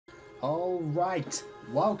Alright,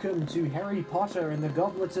 welcome to Harry Potter and the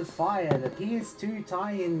Goblet of Fire, the PS2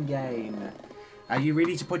 tie-in game. Are you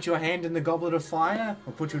ready to put your hand in the Goblet of Fire?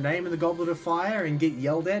 Or put your name in the Goblet of Fire and get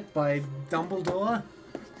yelled at by Dumbledore?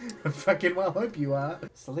 I fucking well hope you are.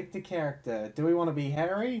 Select a character. Do we want to be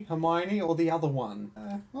Harry, Hermione, or the other one?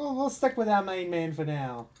 Well, we'll stick with our main man for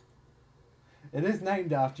now. It is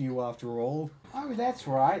named after you after all. Oh, that's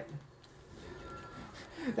right.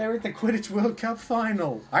 They were at the Quidditch World Cup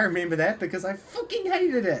final. I remember that because I fucking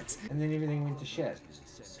hated it. And then everything went to shit.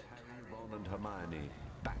 Harry, Ron, and Hermione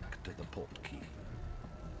back to the portkey.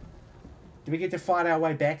 Do we get to fight our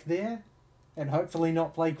way back there? And hopefully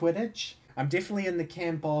not play Quidditch? I'm definitely in the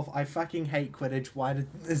camp of, I fucking hate Quidditch, why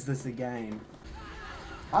is this a game?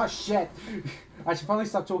 Oh shit! I should probably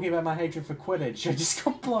stop talking about my hatred for Quidditch. I just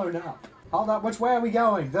got blown up. Hold up, which way are we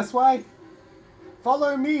going? This way?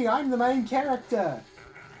 Follow me, I'm the main character!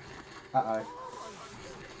 Uh-oh.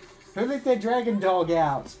 Who let their dragon dog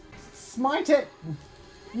out? Smite it!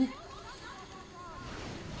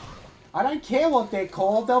 I don't care what they're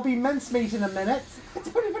called, they'll be mincemeat in a minute. I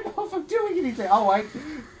don't even know if I'm doing anything. Oh wait,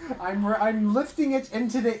 I'm lifting it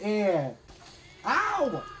into the air.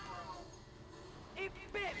 Ow! It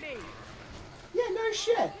bit me! Yeah, no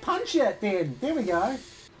shit. Punch it then. There we go.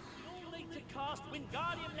 You'll need to cast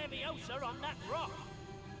Wingardium Leviosa on that rock.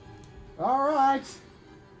 Alright.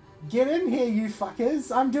 Get in here, you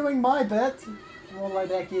fuckers. I'm doing my bit. All the way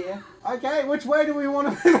back here. Okay, which way do we want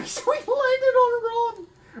to move? We landed on Ron.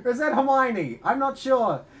 Or is that Hermione? I'm not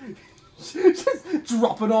sure. Just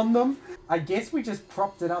drop it on them. I guess we just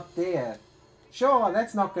propped it up there. Sure,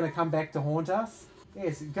 that's not going to come back to haunt us.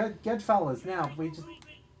 Yes, good fellas. Now, we just...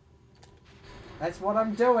 That's what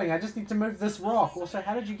I'm doing. I just need to move this rock. Also,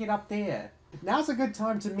 how did you get up there? Now's a good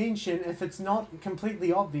time to mention, if it's not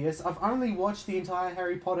completely obvious, I've only watched the entire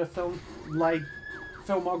Harry Potter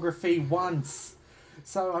filmography once.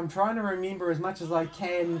 So I'm trying to remember as much as I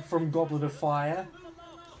can from Goblet of Fire.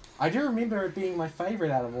 I do remember it being my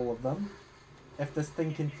favourite out of all of them. If this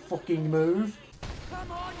thing can fucking move.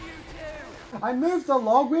 Come on, you two! I moved the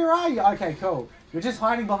log, where are you? Okay, cool. You're just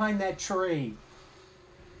hiding behind that tree.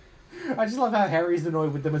 I just love how Harry's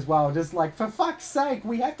annoyed with them as well. Just like, for fuck's sake,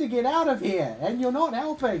 we have to get out of here, and you're not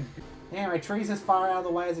helping. Anyway, tree's as far out of the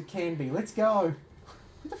way as it can be. Let's go.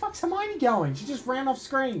 Where the fuck's Hermione going? She just ran off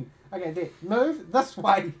screen. Okay, there. Move this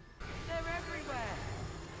way. They're everywhere!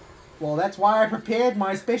 Well, that's why I prepared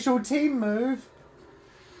my special team move.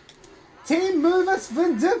 Team Movus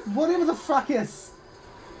Vindip, whatever the fuck is.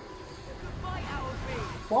 Goodbye,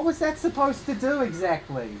 Owlby! What was that supposed to do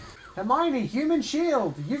exactly? Hermione, human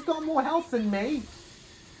shield! You've got more health than me!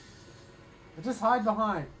 I'll just hide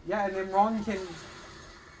behind. Yeah, and then Ron can...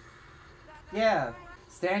 Yeah.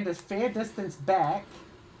 Stand a fair distance back.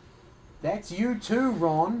 That's you too,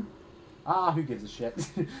 Ron. Ah, who gives a shit?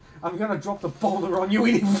 I'm gonna drop the boulder on you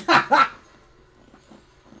anyway.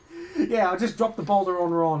 Yeah, I'll just drop the boulder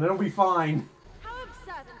on Ron. It'll be fine. How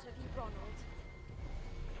observant of you, Ronald.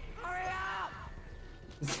 Hurry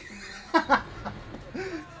up!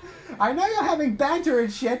 I know you're having banter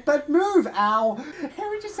and shit, but move, ow!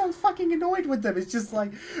 Harry just sounds fucking annoyed with them. It's just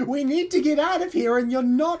like, we need to get out of here and you're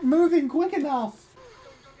not moving quick enough.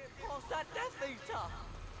 What's that Death Eater?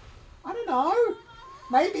 I don't know.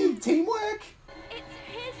 Maybe teamwork? It's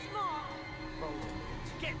his mark.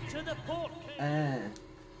 Get to the port!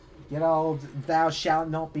 Get old, thou shalt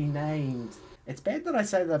not be named. It's bad that I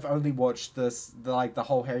say that I've only watched this, the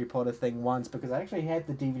whole Harry Potter thing once, because I actually had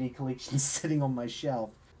the DVD collection sitting on my shelf.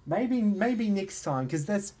 Maybe next time, because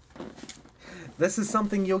this is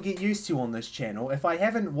something you'll get used to on this channel. If I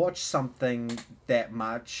haven't watched something that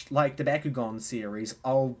much, like the Bakugan series,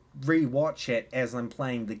 I'll re-watch it as I'm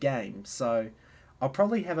playing the game. So I'll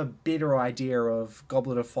probably have a better idea of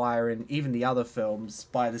Goblet of Fire and even the other films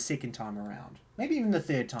by the second time around. Maybe even the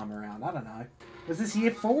third time around, I don't know. Was this year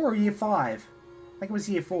 4 or year 5? I think it was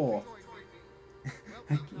year 4.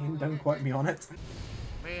 Again, don't quote me on it.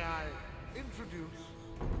 May I introduce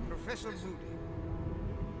Professor Moody?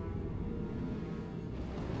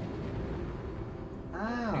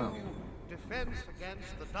 Oh. New Defense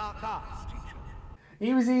Against the Dark Arts teacher.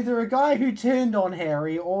 He was either a guy who turned on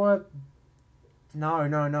Harry or...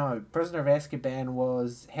 No. Prisoner of Azkaban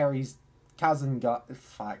was Harry's cousin guy.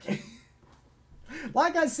 Fuck.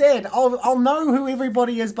 Like I said, I'll know who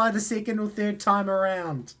everybody is by the second or third time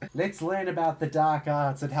around. Let's learn about the dark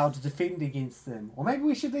arts and how to defend against them. Or maybe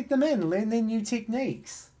we should let them in, learn their new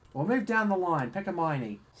techniques. We'll move down the line, pick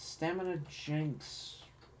Hermione. Stamina Jinx.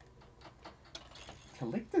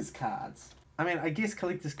 Collector's cards. I mean, I guess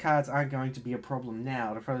collector's cards aren't going to be a problem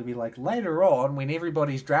now. It'll probably be like later on when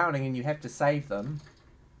everybody's drowning and you have to save them.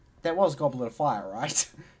 That was Goblet of Fire, right?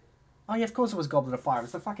 Oh yeah, of course it was Goblet of Fire.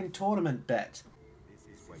 It's the fucking tournament bit. This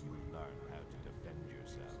is where you learn how to defend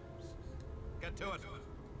yourselves. Get to it!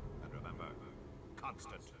 And remember,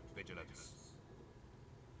 constant vigilance.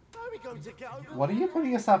 How are we going to get over? What are you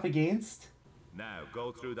putting us up against? Now,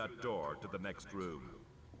 go through that door to the next room.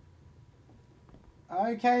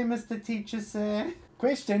 Okay, Mr. Teacher, sir.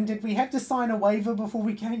 Question, did we have to sign a waiver before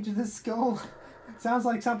we came to this school? Sounds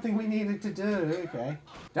like something we needed to do. Okay.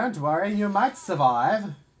 Don't worry, you might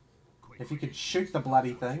survive. If you could shoot the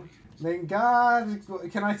bloody thing. Then God,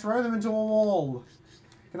 can I throw them into a wall?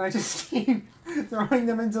 Can I just keep throwing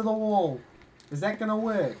them into the wall? Is that gonna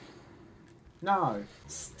work? No.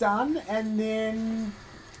 Stun and then...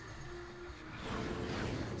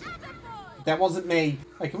 That wasn't me.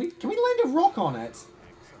 Wait, can we land a rock on it?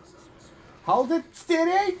 Hold it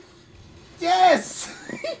steady. Yes!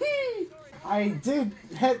 I did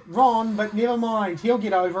hit Ron, but never mind. He'll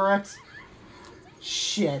get over it.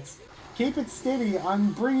 Shit. Keep it steady.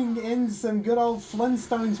 I'm bringing in some good old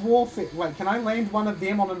Flintstones warfare. Wait, can I land one of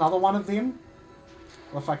them on another one of them?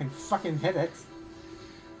 Well, if I can fucking hit it.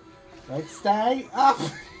 Right, stay up.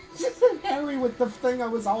 Just Harry with the thing I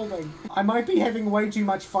was holding. I might be having way too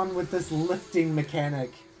much fun with this lifting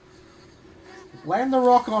mechanic. Land the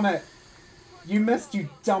rock on it. You missed, you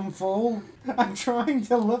dumb fool. I'm trying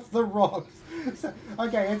to lift the rock.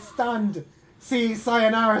 Okay, it's stunned. See,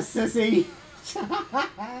 sayonara, sissy.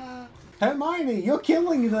 Hermione, you're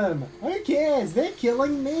killing them. Who cares? They're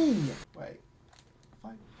killing me. Wait.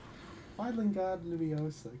 Lingard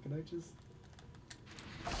Leviosa, can I just...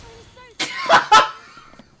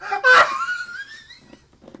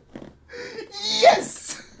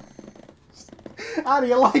 Yes! How do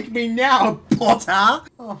you like me now, Potter?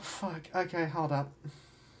 Oh, fuck. Okay, hold up.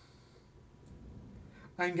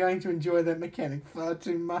 I'm going to enjoy that mechanic far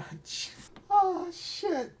too much. Oh,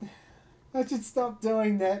 shit. I should stop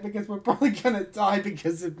doing that because we're probably gonna die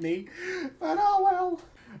because of me. But oh well.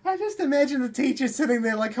 I just imagine the teacher sitting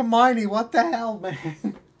there like, Hermione, what the hell,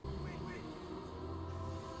 man?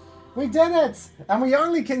 We did it! And we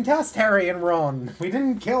only concussed Harry and Ron. We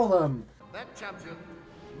didn't kill them. That champion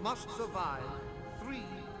must survive 3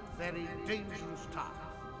 very dangerous tasks.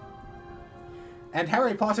 And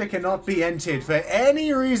Harry Potter cannot be entered for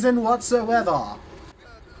any reason whatsoever.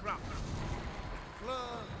 Crump, Fleur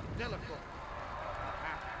Delacour,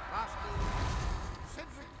 and lastly,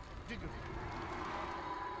 Cedric Diggory.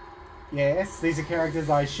 Yes, these are characters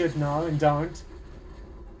I should know and don't.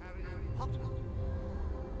 Harry Potter.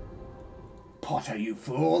 Potter, you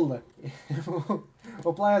fool!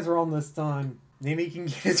 Well, players are on this time. Then he can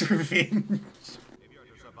get his revenge. If you're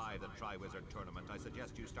to survive the Triwizard Tournament, I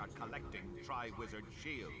suggest you start collecting Triwizard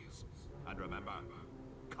shields. And remember,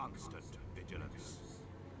 constant vigilance.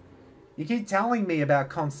 You keep telling me about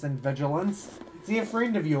constant vigilance. Is he a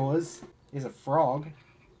friend of yours? He's a frog.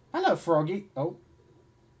 Hello, Froggy. Oh.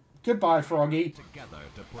 Goodbye, Froggy. Together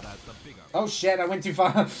to put out the bigger... Oh shit, I went too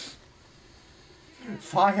far.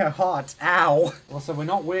 Fire hot. Ow. Also, we're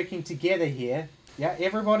not working together here. Yeah,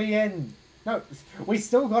 everybody in. No, we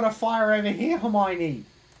still got a fire over here, Hermione.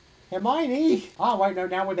 Hermione! Oh, wait, no,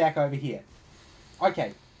 now we're back over here.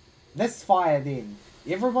 Okay. This fire, then.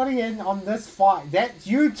 Everybody in on this fire. That's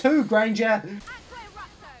you too, Granger.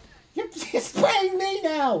 You're spraying me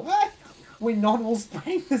now. We're not all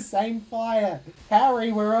spraying the same fire.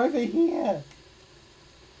 Harry, we're over here.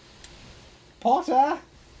 Potter.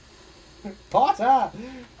 Potter!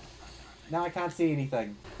 Now I can't see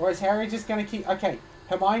anything. Or is Harry just gonna keep... Okay,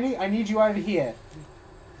 Hermione, I need you over here.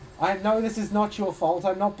 I know this is not your fault.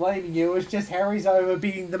 I'm not blaming you. It's just Harry's over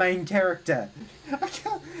being the main character. I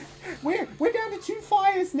can't... We're down to 2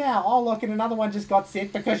 fires now. Oh, look, and another one just got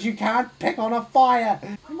set because you can't pick on a fire.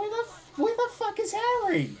 And where the fuck is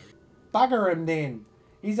Harry? Bugger him then.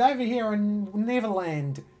 He's over here in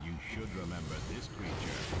Neverland. You should remember this creature.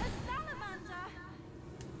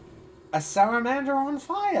 A salamander on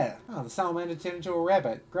fire. Oh, the salamander turned into a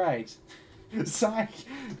rabbit. Great. Psych.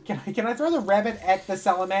 Can I throw the rabbit at the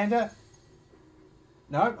salamander?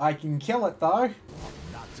 No, I can kill it though.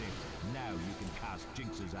 That's it. Now you can cast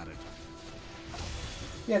jinxes at it.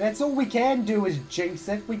 Yeah, that's all we can do is jinx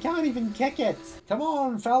it. We can't even kick it. Come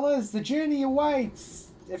on, fellas. The journey awaits.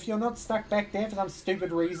 If you're not stuck back there for some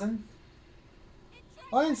stupid reason.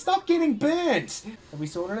 Oh, and stop getting burnt. Have we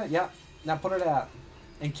sorted it? Yep. Now put it out.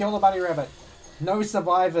 And kill the bunny rabbit. No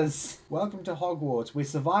survivors. Welcome to Hogwarts, where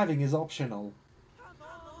surviving is optional.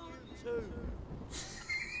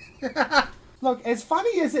 Look, as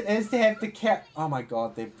funny as it is to have the cat... Oh my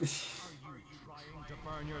god, they're... Are you trying to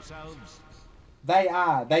burn yourselves? They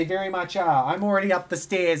are. They very much are. I'm already up the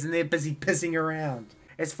stairs and they're busy pissing around.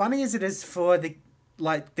 As funny as it is for the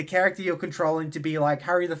character you're controlling to be like,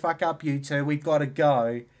 hurry the fuck up, you two, we've got to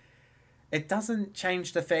go, it doesn't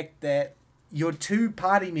change the fact that your two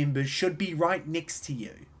party members should be right next to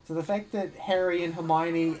you. So the fact that Harry and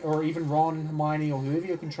Hermione, or even Ron and Hermione, or whoever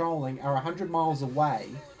you're controlling, are 100 miles away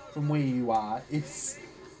from where you are is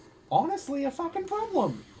honestly a fucking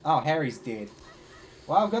problem. Oh, Harry's dead.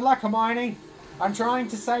 Well, good luck, Hermione. I'm trying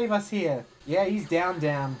to save us here. Yeah, he's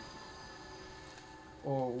down.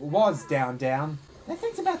 Or was down. That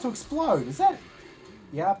thing's about to explode, is that?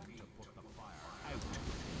 Yep.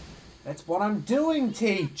 That's what I'm doing,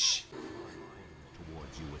 Teach.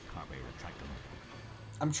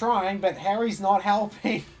 I'm trying, but Harry's not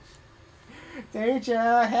helping.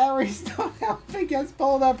 Teacher, Harry's not helping us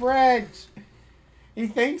pull the bridge. He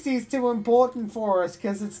thinks he's too important for us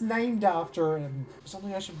because it's named after him.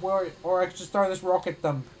 Something I should worry, or I should just throw this rock at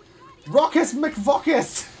them. Rockus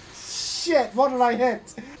McVockus! Shit, what did I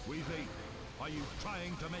hit? Weasley, are you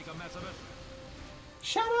trying to make a mess of it?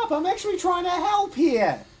 Shut up, I'm actually trying to help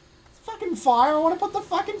here. It's fucking fire, I want to put the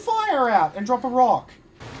fucking fire out and drop a rock.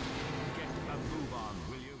 Get a move on,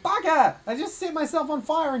 will you? Bugger! I just set myself on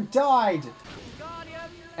fire and died.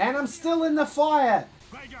 And I'm still in the fire.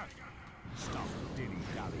 Granger, stop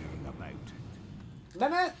dilly-dallying about.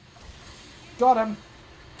 Limit! Got him.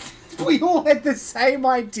 We all had the same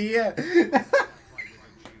idea.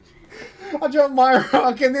 I dropped my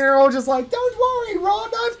rock and they're all just like, don't worry, Ron,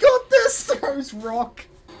 I've got this. Throws rock.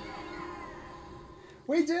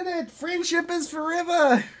 We did it. Friendship is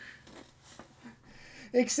forever.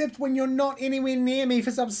 Except when you're not anywhere near me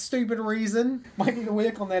for some stupid reason. Might need to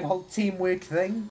work on that whole teamwork thing.